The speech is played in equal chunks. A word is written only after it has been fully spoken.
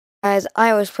Guys,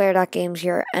 iOSplayer.games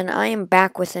here, and I am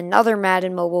back with another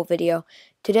Madden Mobile video.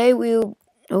 Today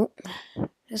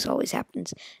this always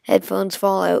happens. Headphones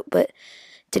fall out, but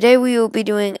today we will be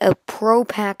doing a Pro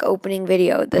Pack opening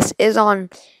video. This is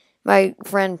on my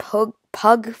friend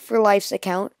Pug for Life's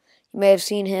account. You may have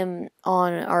seen him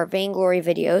on our Vainglory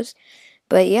videos.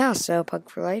 But yeah, so Pug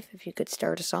for Life, if you could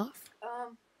start us off.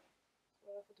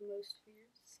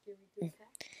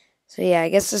 So yeah, I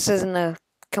guess this isn't a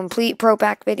complete Pro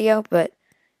Pack video, but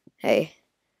hey.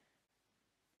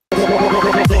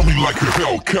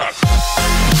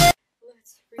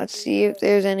 Let's see if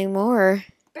there's any more.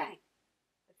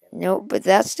 Nope, but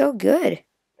that's still good.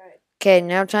 Okay,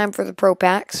 now time for the Pro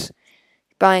Packs.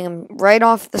 Buying them right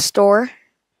off the store.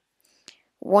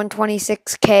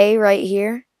 126K right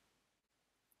here.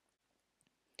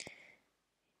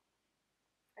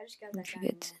 I just got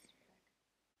that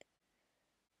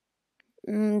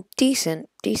Decent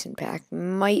pack.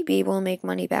 Might be able to make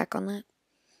money back on that.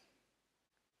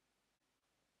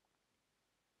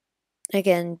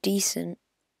 Again, decent.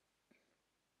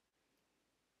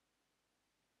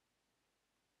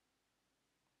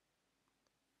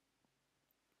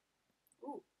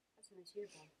 Ooh, that's a nice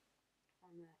earbud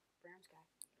on that Browns guy.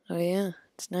 Oh yeah,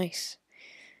 it's nice.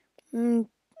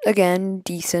 Again,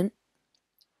 decent.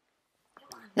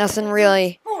 Nothing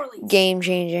really game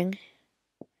changing.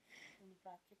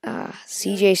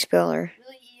 CJ Spiller.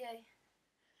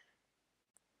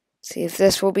 See if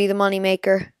this will be the money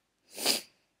maker.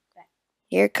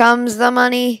 Here comes the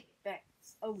money.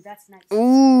 Oh, that's nice.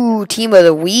 Ooh, team of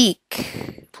the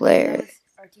week player.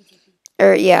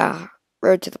 Yeah,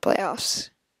 road to the playoffs.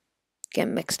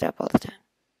 Getting mixed up all the time.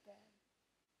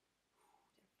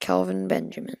 Kelvin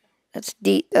Benjamin. That's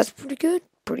pretty good.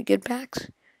 Pretty good packs.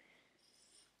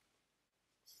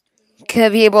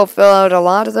 Could be able to fill out a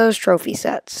lot of those trophy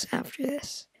sets after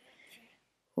this.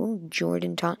 Ooh,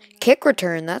 Jordan Thompson. Kick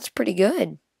return, that's pretty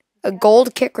good. A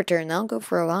gold kick return, that'll go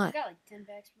for a lot. Got like 10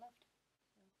 packs left.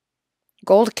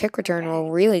 Gold kick return will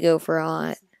really go for a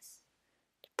lot.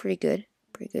 Pretty good.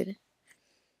 Pretty good.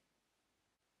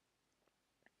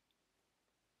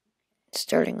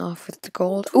 Starting off with the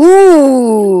gold.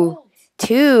 Ooh!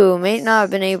 2. May not have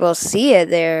been able to see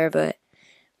it there, but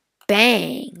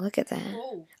bang. Look at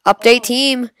that. Update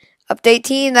team. Update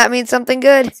team. That means something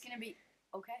good. It's going to be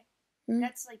okay.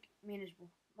 That's like manageable.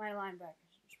 My linebacker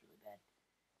is just really bad.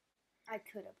 I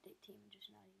could update team, just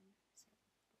not even.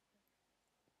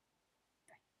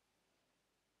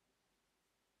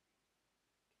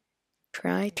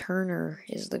 Try Turner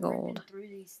is the gold. Through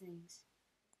these things.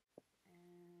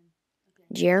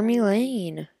 Jeremy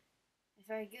Lane. If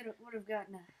I would have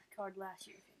gotten a card last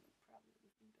year, it would probably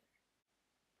have been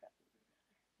better.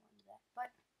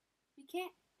 But we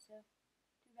can't, so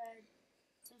too bad.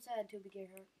 So sad Toby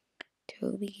Gerhardt.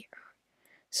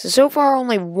 So far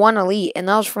only one elite, and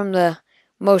that was from the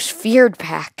most feared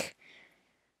pack.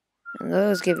 And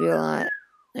those give you a lot.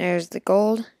 There's the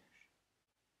gold.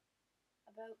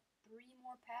 About 3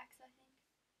 more packs, I think,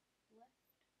 left.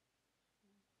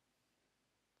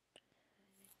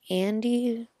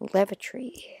 Andy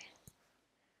Levitree.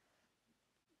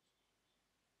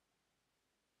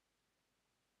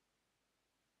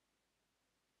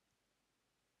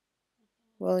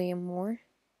 William Moore.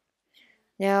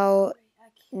 Now,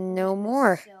 no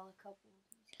more.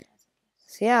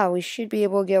 So yeah, we should be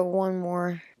able to get one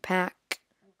more pack.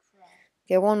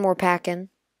 Get one more pack in.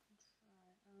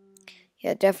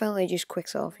 Yeah, definitely just quick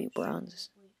sell a few bronzes.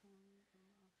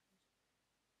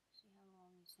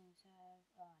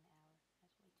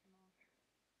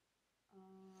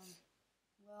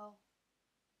 Well,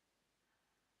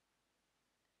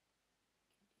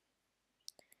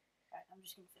 I'm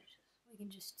just going to finish this. We can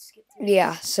just skip through.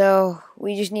 Yeah, so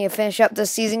we just need to finish up the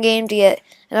season game to get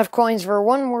enough coins for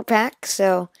one more pack.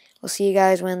 So we'll see you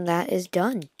guys when that is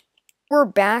done. We're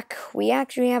back. We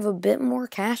actually have a bit more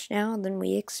cash now than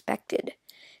we expected.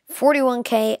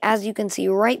 41K, as you can see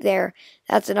right there.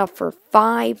 That's enough for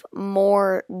 5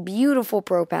 more beautiful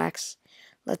Pro Packs.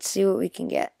 Let's see what we can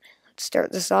get. Let's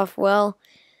start this off well.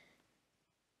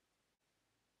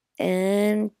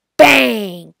 And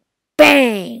bang!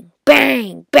 Bang!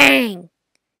 Bang! Bang!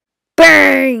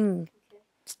 Bang!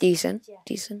 It's decent.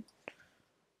 Decent.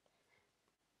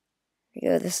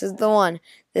 Here we go. This is the one.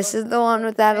 This is the one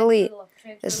with that elite.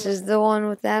 This is the one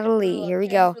with that elite. Here we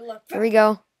go. Here we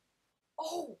go.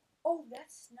 Oh,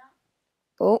 that's not.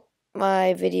 Oh,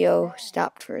 my video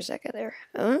stopped for a second there.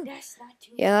 That's not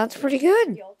too Yeah, that's pretty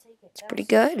good. It's pretty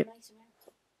good.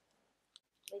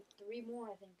 Like 3 more,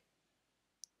 I think.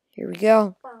 Here we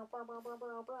go.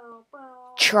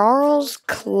 Charles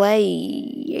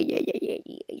Clay.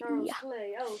 Charles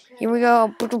Clay. Okay. Here we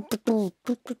go.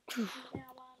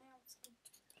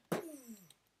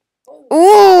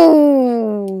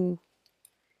 Ooh.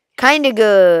 Kind of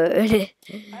good. I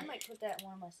might put that in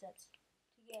one of my sets.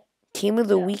 To get Team of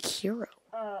the Week hero.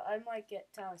 I might get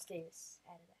Thomas Davis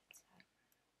out of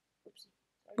that. Oopsie.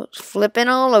 It's flipping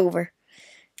all over.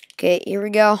 Okay, here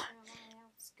we go.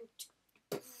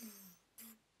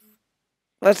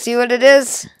 Let's see what it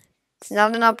is. It's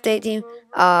not an update team.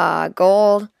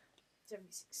 Gold.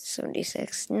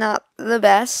 76. Not the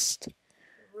best.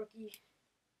 Rookie.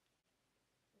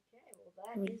 Okay, well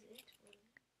that is it.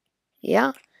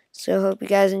 Yeah. So hope you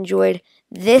guys enjoyed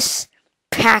this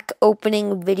pack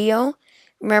opening video.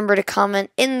 Remember to comment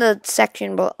in the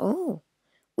section below. Oh,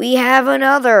 we have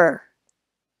another.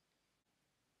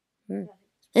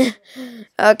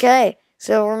 Okay.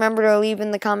 So remember to leave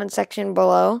in the comment section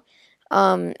below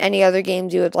any other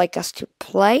games you would like us to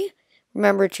play.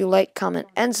 Remember to like, comment,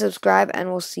 and subscribe, and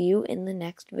we'll see you in the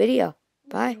next video.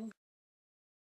 Bye.